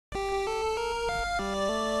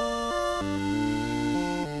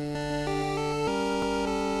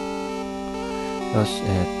よし、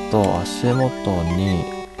足元に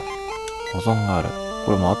保存がある。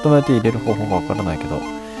これまとめて入れる方法がわからないけど、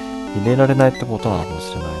入れられないってことなのかも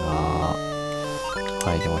しれないな。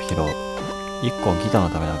はい、でも拾う。1個ギターの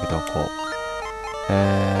ために開けておこう。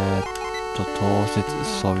当接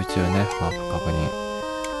装備中ね。マップ確認。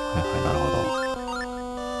はいはい、なるほ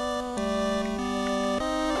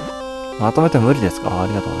ど。まとめて無理ですか？あ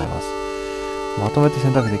りがとうございます。まとめて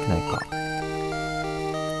選択できないか。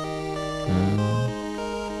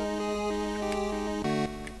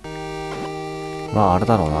まああれ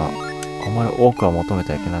だろうな。あんまり多くは求め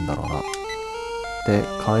てはいけないんだろうな。で、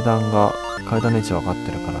階段の位置分かっ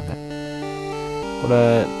てるからね。こ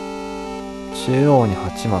れ、中央に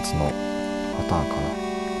8マツのパターンかな。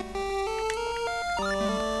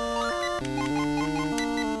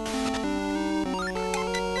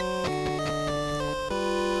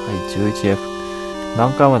はい、11F。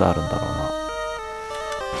何回まであるんだろうな。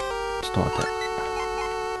ちょっと待って。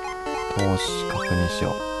投資確認し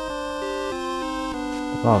よう。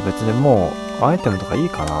まあ別にもう、アイテムとかいい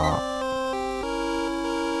かな。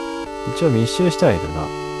一応密集してはいるな。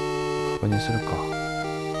確認するか。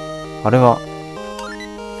あれは、で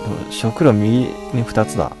も食料右に2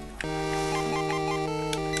つだ。投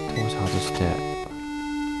資外して。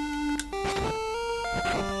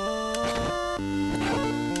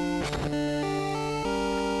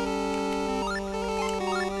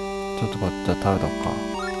ちょっとこっちは食べとくか。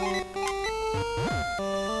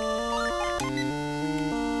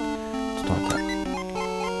ちょっと待って。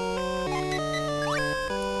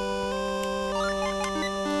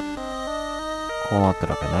こうなって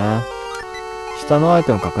るわけね。下のアイ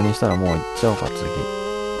テム確認したらもう行っちゃおうか、次。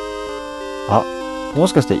あ、も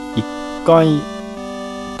しかして一回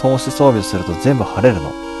投資装備すると全部晴れる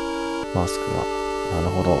の？マスクが。な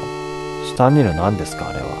るほど。下にいる何ですか、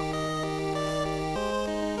あれは。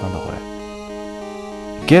なんだこれ。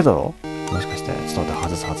ゲドロ？もしかして、ちょっと待っ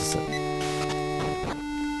て、外す。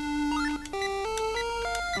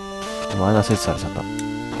マイナス1されちゃった。あ、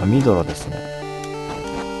ミドロですね。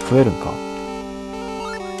増えるんか。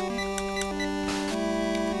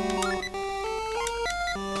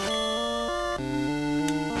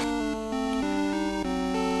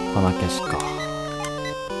花消しか。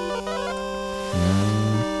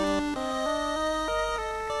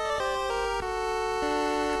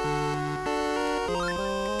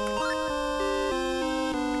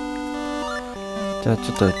じゃあ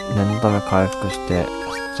ちょっと念のため回復して、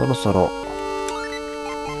そろそろ、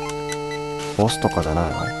ボスとかじゃない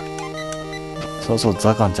の？そろそろ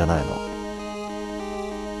ザガンじゃないの？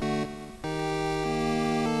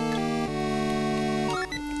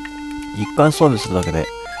一回装備するだけで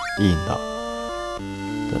いいんだ。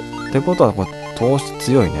ってことは、これ、投資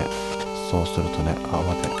強いね。そうするとね。あ、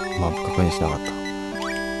待って。まあ、確認しなかっ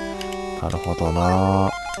た。なるほど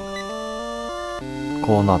な。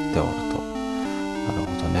こうなっておると。なる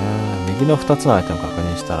ほどね。右の2つのアイテム確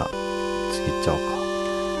認したら、次行っちゃおうか。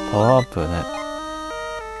パワーアップね。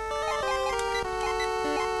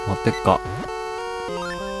持ってっか。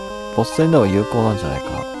ボス戦でも有効なんじゃないか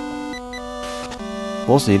な。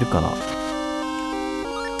ボスいるかな？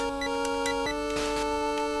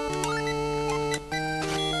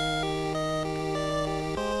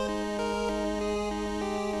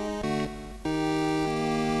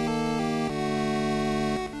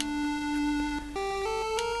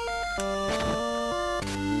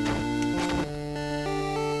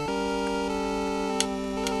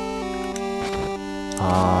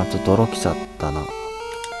ちょっと泥来ちゃったな。で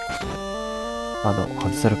も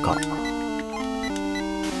外せるか。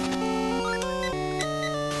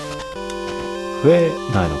増え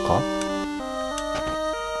ないのか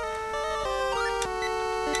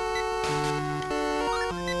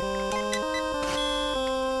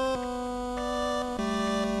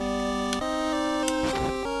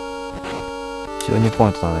？12ポイ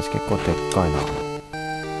ントダメージ結構でっかいな。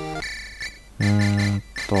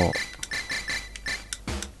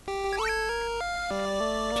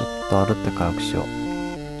ちょっと歩って回復しよう。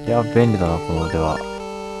いや、便利だな、この腕は。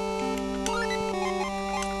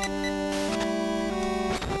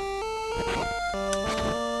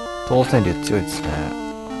当選率強いですね。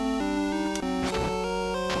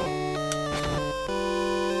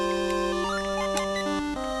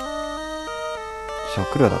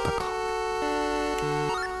食料だったか。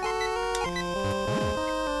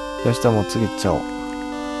よし、じゃあもう次行っちゃおう。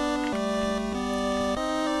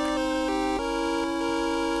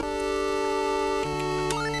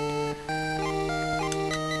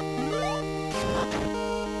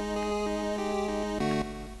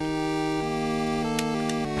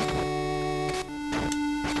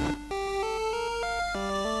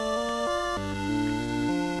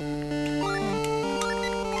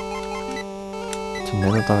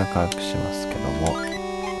念のため回復しますけども。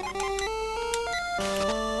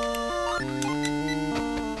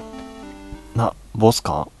ボス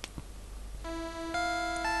か？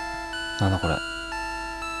なんだこれ。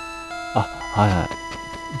あ、はいはい。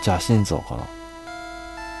邪神像かな。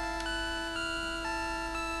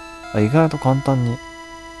あ、意外と簡単に。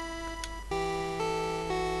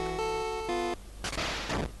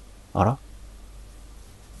あら？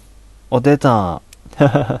お、出た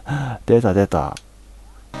出た出た。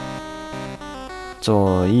いい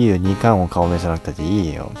よ、2回も顔見せなくて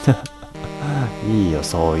いいよ。いいよ、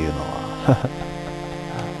そういうのは。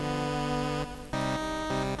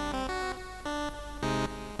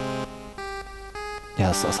い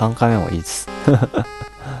や、3回目もいいです。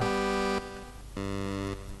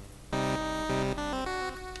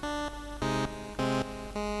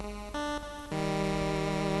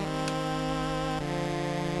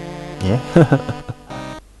え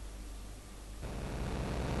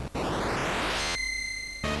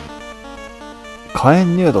火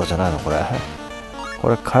炎入道じゃないのこれ。こ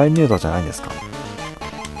れ火炎入道じゃないんですか？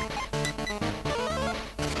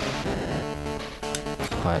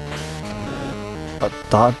はい。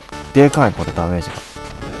でかいこれダメージが。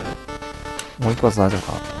もう一発大丈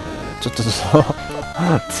夫か？ちょっと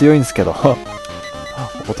強いんですけど。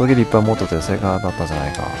音切りいっぱい持っとて正解だったんじゃ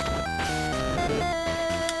ないか。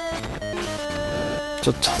ち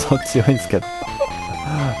ょっと強いんですけど。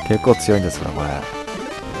結構強いんですからこれ。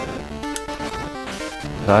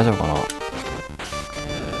大丈夫かな？ち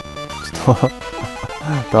ょっ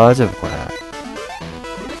と大丈夫これ。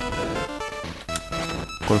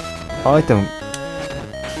これ、アイテム、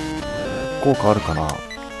効果あるかな？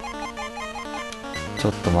ちょ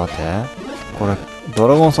っと待って。これ、ド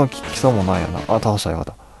ラゴンさん効きそうもないよな。あ、倒したよかっ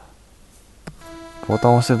た。ボタ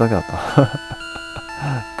ン押してるだけだった。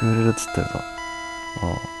グールルっつってると。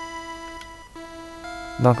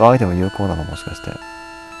うん。なんかアイテム有効なのもしかして。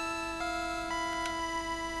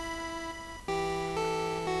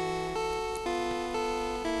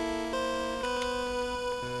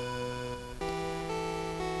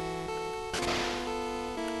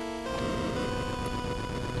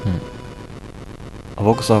うん。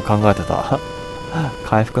僕そう考えてた。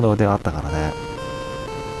回復の腕があったからね。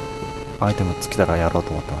アイテム尽きたらやろうと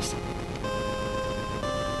思ってました。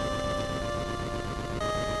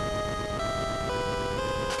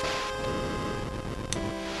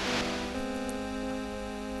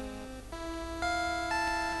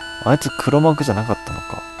あいつ黒幕じゃなかったの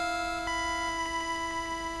か。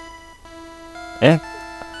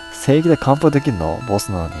正義で完封できんの？ボ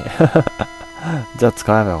スなのに。じゃあ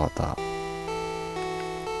使えばよかった。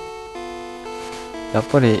やっ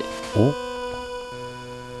ぱり、は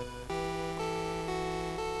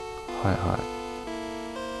いはい。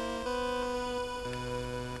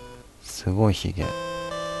すごいヒゲ。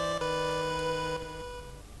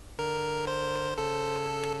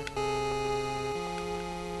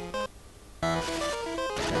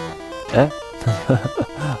え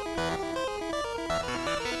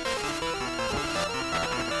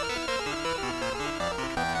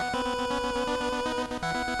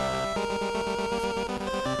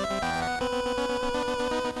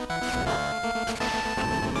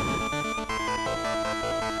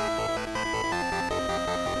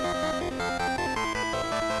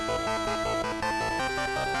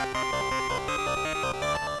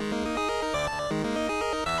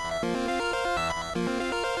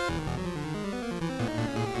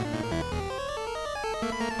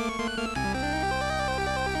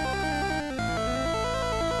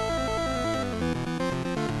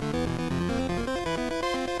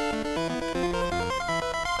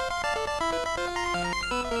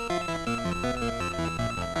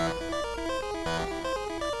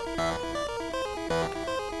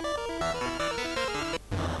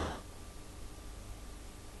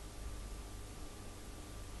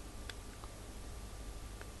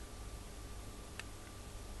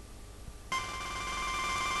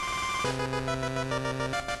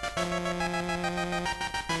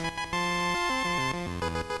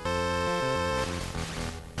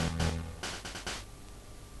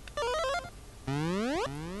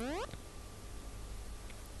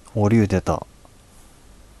お竜出た。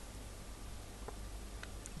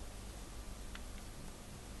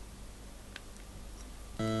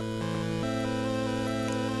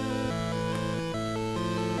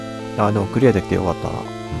あ、でもクリアできてよかったな。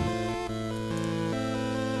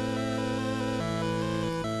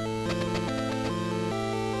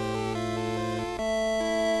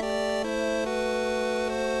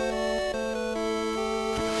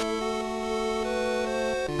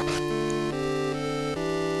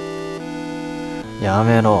や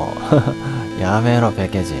めろ。やめろペ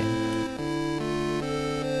ケジ。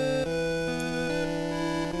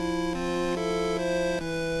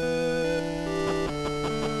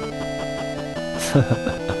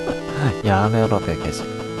やめろペケジ。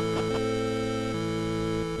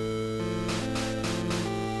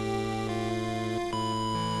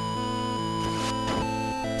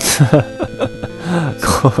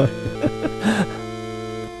これ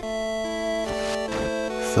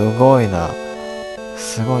すごいな。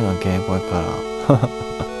すごいな、ゲームボーイカラー。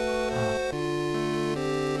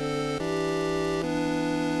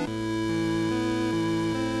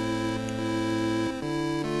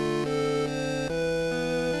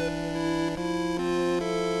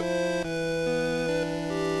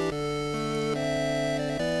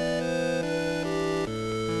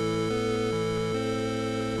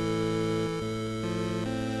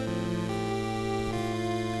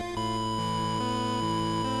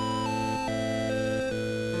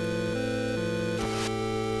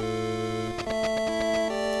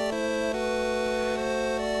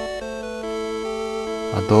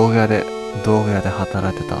道具屋で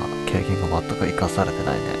働いてた経験が全く活かされて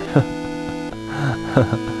ないね。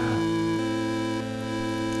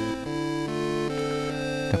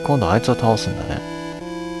で、今度あいつを倒すんだね。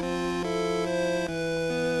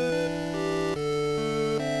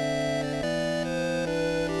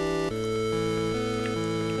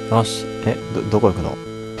よし。どこ行くの？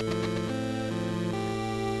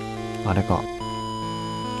あれか。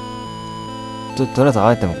とりあえず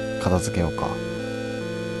アイテム片付けようか。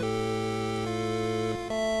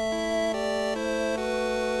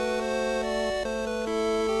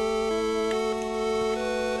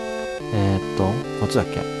こっちだっ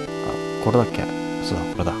け？これだっけ？そうだ、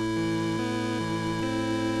これだ。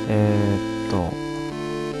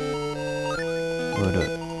売る。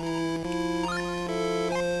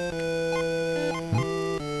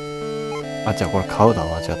違う、これ買うだ、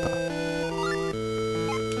間違っ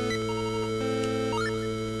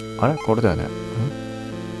た。あれこれだよね。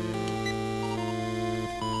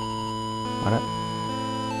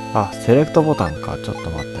あれセレクトボタンか。ちょっ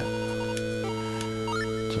と待って。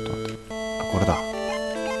これだ。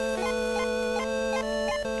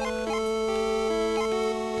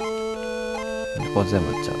これ全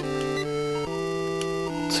部いっちゃう。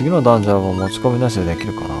次のダンジョンも持ち込みなしででき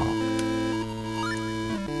るかな。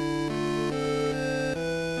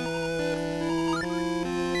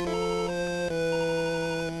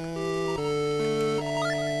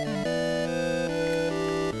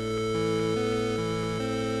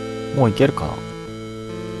もういけるかな。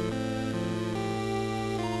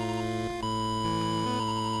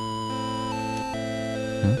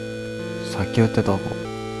先打ってどこ？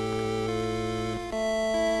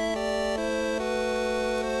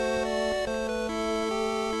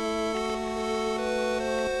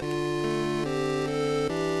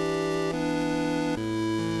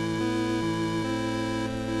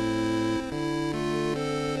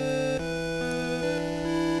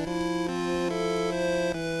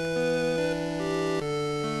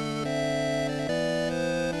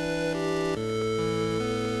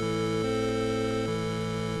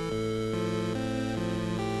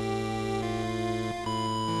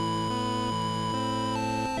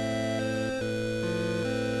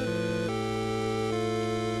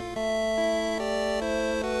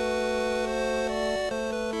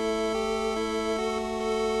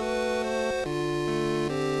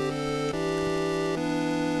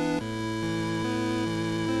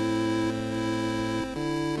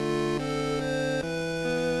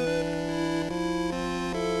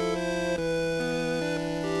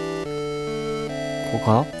ここ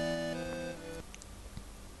かな。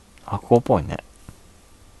ここっぽいね。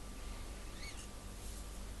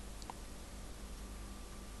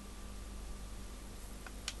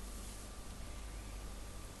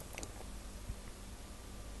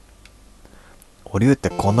お竜って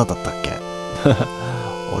こんなだったっけ？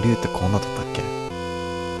お竜ってこんなだったっけ？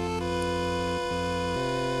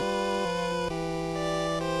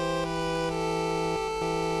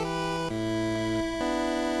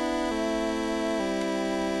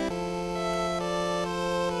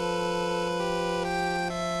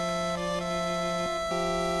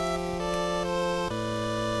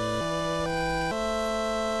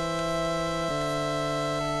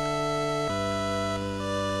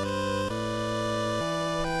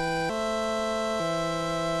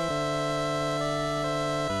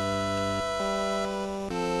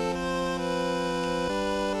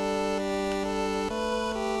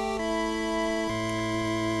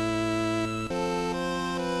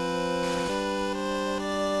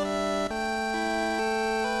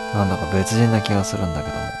なんだか別人な気がするんだけ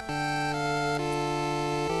ども。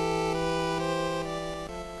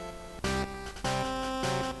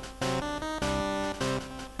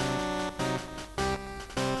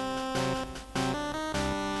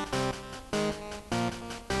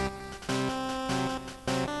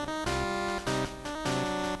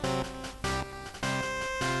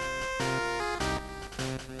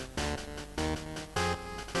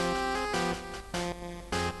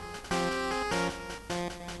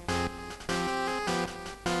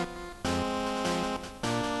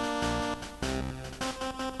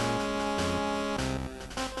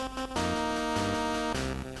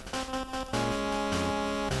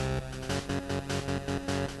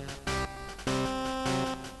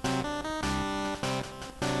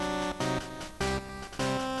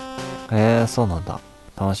そうなんだ。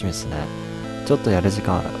楽しみですね。ちょっとやる時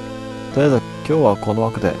間ある。とりあえず今日はこの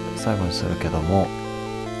枠で最後にするけども、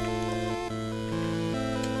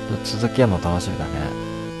続きやるの楽しみだね。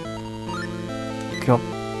いくよ。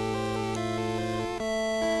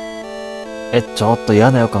ちょっと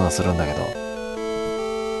嫌な予感がするんだけど。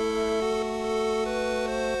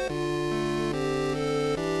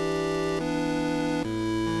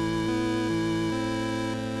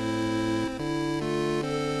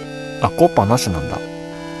あ、コッパなしなんだ。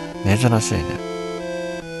珍しいね。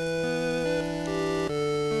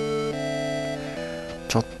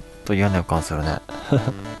ちょっと嫌な予感するね。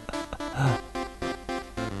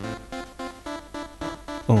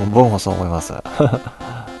うん、僕もそう思います。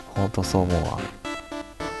ほんとそう思うわ。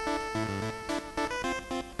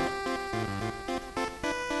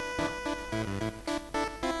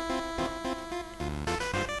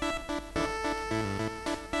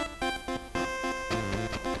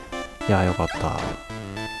いや、よかった。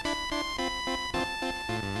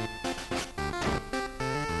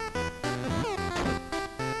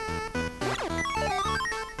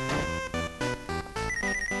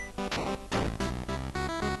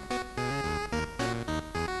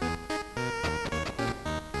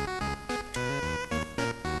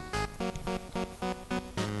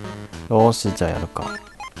よし、じゃあやるか。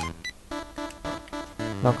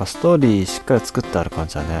なんかストーリーしっかり作ってある感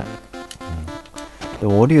じだね。うん。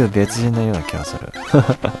で、オリュウ別人のような気がする。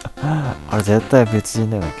あれ絶対別人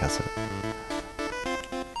のような気がする。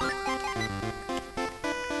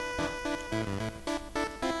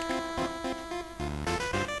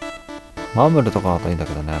マムルとかだといいんだ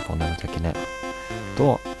けどね、こんなの時ね。どう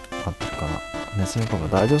なってるかな。ネズミコブ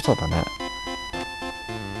大丈夫そうだね。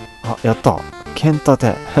あ、やった。剣立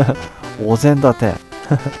て。お膳立て。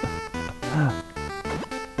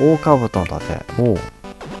大兜の盾。おお。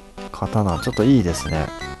刀。ちょっといいですね。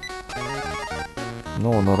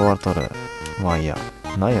脳呪われとる。まあいいや。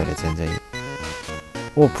ないより全然いい。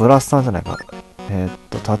お、プラス3じゃないか。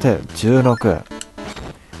盾16。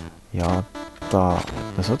やった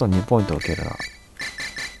ー。それと2ポイント受けるな。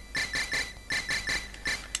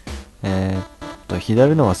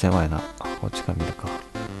左のが狭いな。こっちから見るか。は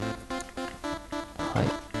い。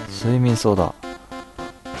睡眠そうだ。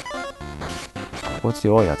こっち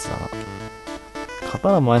弱いやつだな。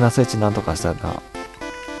刀マイナス1なんとかしたらな。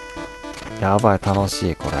やばい、楽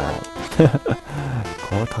しい、これ。こ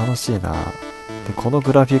れ楽しいな。で、この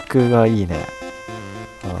グラフィックがいいね。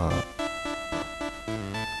うん。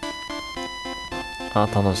あ、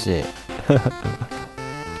楽しい。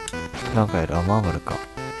なんかいる。あ、マームルか。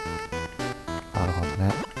なるほど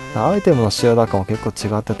ね。アイテムの仕様なんかも結構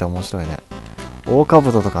違ってて面白いね。大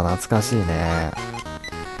兜とか懐かしいね。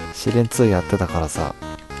試練2やってたからさ。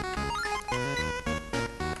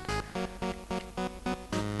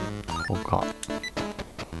こうか。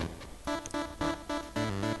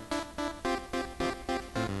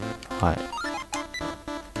はい。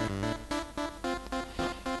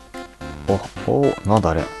なんだ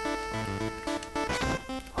あれ。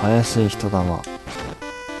怪しい人玉。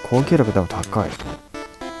攻撃力でも高い。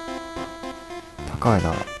高いな。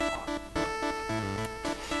や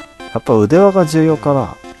っぱ腕輪が重要か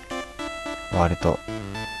な。割と。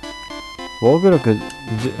防御力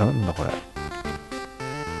なんだこれ。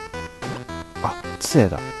あ、杖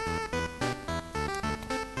だ。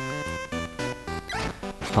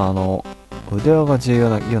腕輪が重要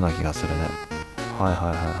なような気がするね。はいはいは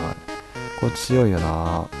いはい。これ強いよ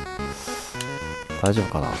な。大丈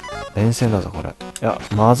夫かな。連戦だぞこれ。いや、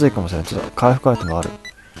まずいかもしれない。ちょっと回復アイテムある。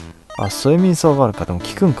あ、睡眠層があるか。でも効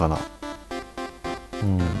くんかな。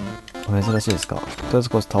珍しいですか。とりあえず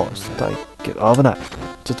これ倒したいけど、危ない。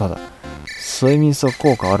ちょっと待った。睡眠層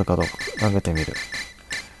効果あるかどうか投げてみる。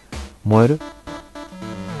燃える？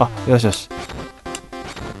あ、よしよし。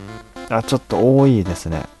あ、ちょっと多いです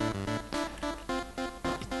ね。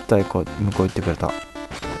一体向こう行ってくれた。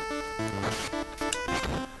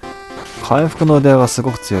回復の腕がす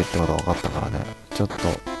ごく強いってことが分かったからね。ちょっと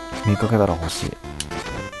見かけたら欲しい。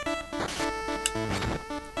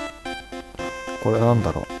これなん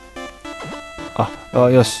だろう。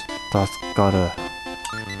よし。助かる。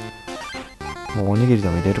もうおにぎりで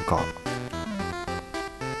も入れるか。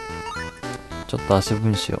ちょっと足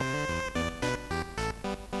分しよう。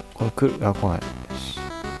これ来る？来ない。よし。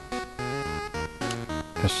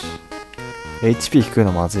よし。HP 低い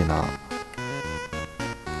のまずいな。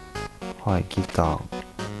はい、ギター。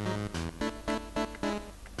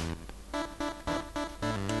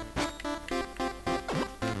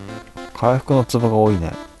回復の壺が多い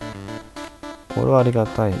ね。これはありが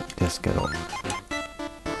たいですけど。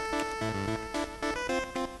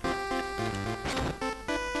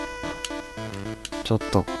ちょっ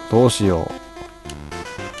とどうしよ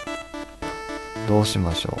う。どうし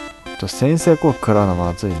ましょう。先制攻撃食らうの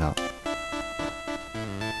まずいな。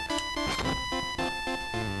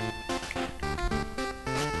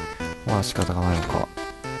まあ仕方がないのか。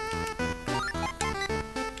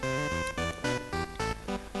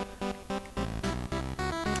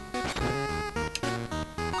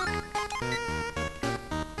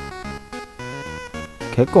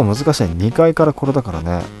結構難しい。2階からこれだから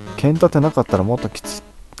ね。剣立てなかったらもっときつ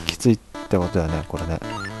いってことだよね、これね。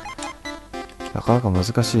なかなか難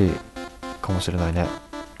しいかもしれないね。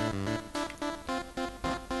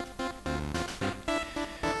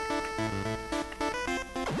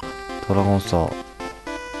ドラゴンさ。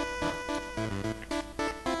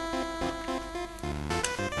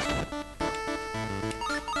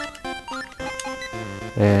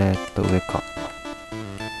上か。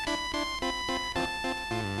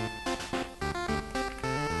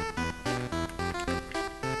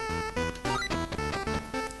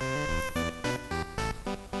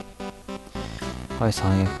はい、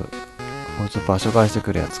3F。こいつ場所変えして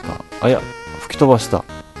くるやつか。あ、いや、吹き飛ばした。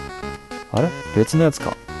あれ別のやつ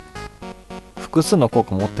か。複数の効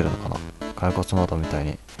果持ってるのかな、骸骨モードみたい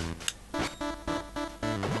に。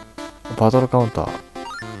バトルカウンター。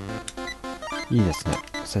いいですね。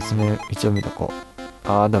説明一応見とこう。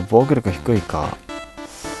あー、でも防御力低いか。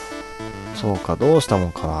そうか、どうしたも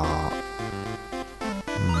んかな。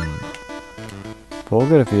防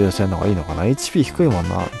御力優先の方がいいのかな。 HP 低いもん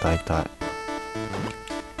な、大体。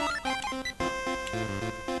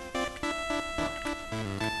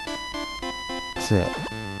吹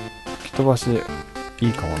き飛ばしい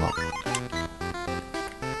いかもな。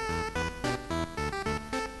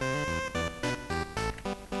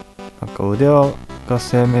なんか腕輪が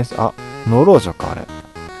生命、あ、ノロージョか、あれ。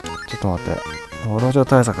ちょっと待って。ノロージョ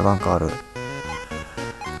対策なんかある。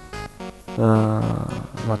ま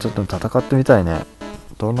あちょっと戦ってみたいね。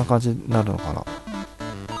どんな感じになるのかな。ちょ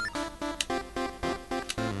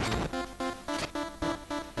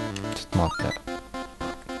っと待って。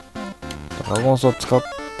ドラゴンソー使っ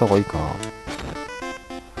た方がいいかな。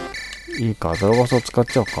いいか、ドラゴンソー使っ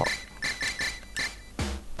ちゃおうか。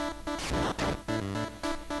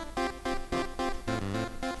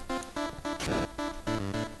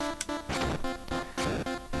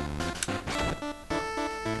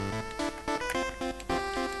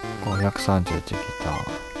531ギター。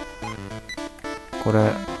こ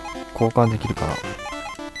れ、交換できるかな。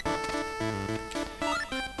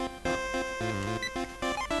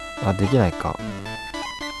あ、できないか。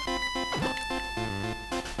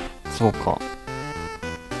そうか。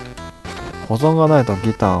保存がないと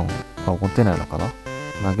ギターは持てないのかな。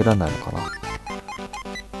投げられないのかな。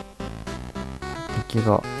敵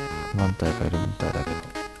が何体かいるみたいだけど。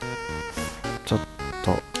ちょっ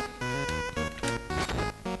と。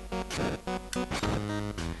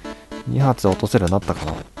2発落とせるようになったか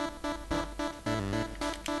な。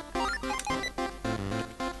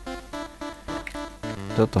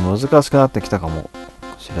ちょっと難しくなってきたかも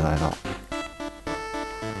しれないな。ち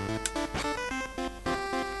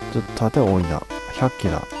ょっと盾多いな。100機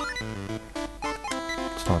だ。ち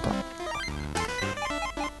ょっと待っ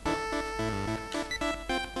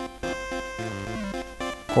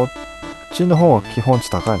た。こっちの方が基本値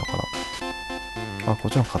高いのかな。あ、こ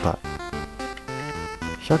っちの方が硬い。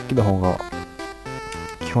100機の方が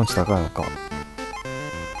基本値高いのか。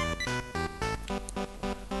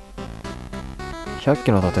100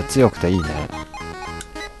機の盾強くていいね。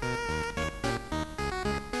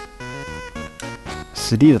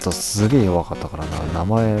3だとすげえ弱かったからな。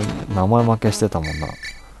名前負けしてたもんな。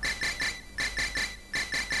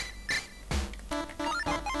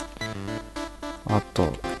あ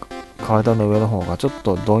と階段の上の方がちょっ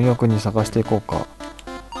と貪欲に探していこうか。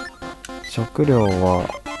食料は、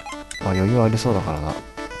余裕ありそうだからな。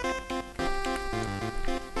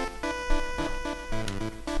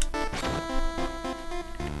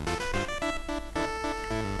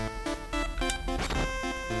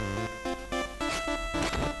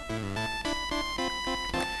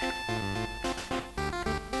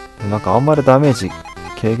なんかあんまりダメージ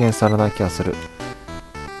軽減されない気がする。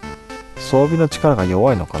装備の力が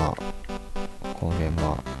弱いのかな、このゲーム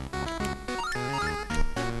は。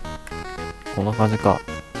こんな感じか。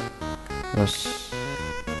よし。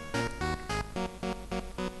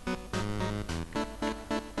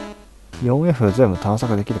4F 全部探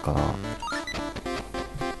索できるかな。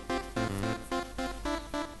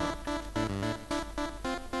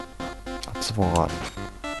壺がある。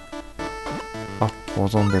あ、保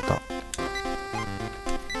存出た。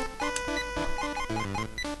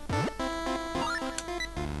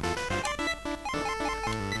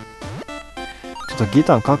ちょっとギ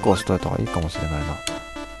ター確保しといた方がいいかもしれないな。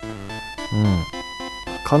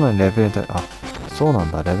かなりレベルにあ、そうな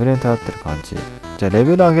んだ。レベルに頼ってる感じ。じゃあレ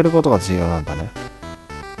ベル上げることが重要なんだね。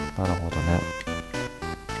なるほどね。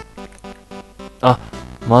あ、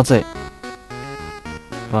まずい。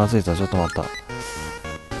まずいぞ、ちょっと待った。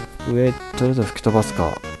上、とりあえず吹き飛ばす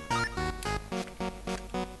か。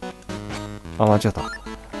あ、間違った。と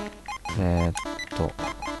りあ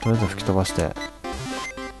えず吹き飛ばして。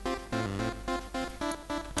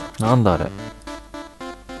なんだあれ。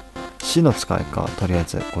死の使いか、とりあえ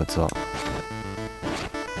ず、こいつは。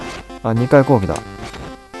あ、2回攻撃だ。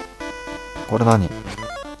これ何？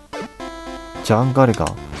ジャンガリガ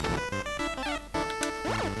ン。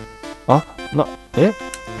あ、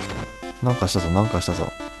なんかしたぞ、なんかした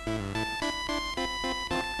ぞ。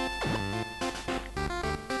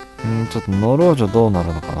ちょっとノロージョどうな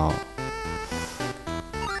るのかな。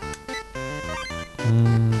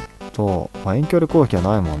まあ、遠距離攻撃は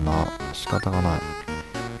ないもんな。仕方がない。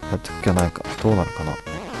やってく気はないか。どうなるかな。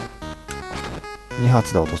2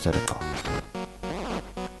発で落とせるか。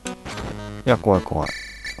いや、怖い怖い。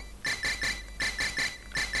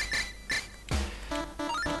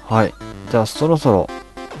はい。じゃあ、そろそろ、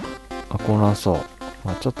混乱そう。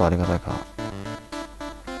まあ、ちょっとありがたいか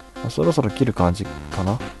な。そろそろ切る感じか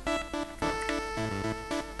な。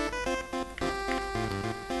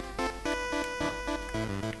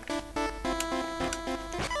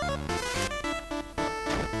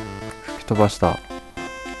吹き飛ばした。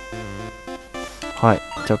はい。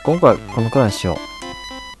じゃあ今回このくらいにしよ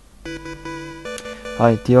う。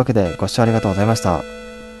はい。というわけでご視聴ありがとうございました。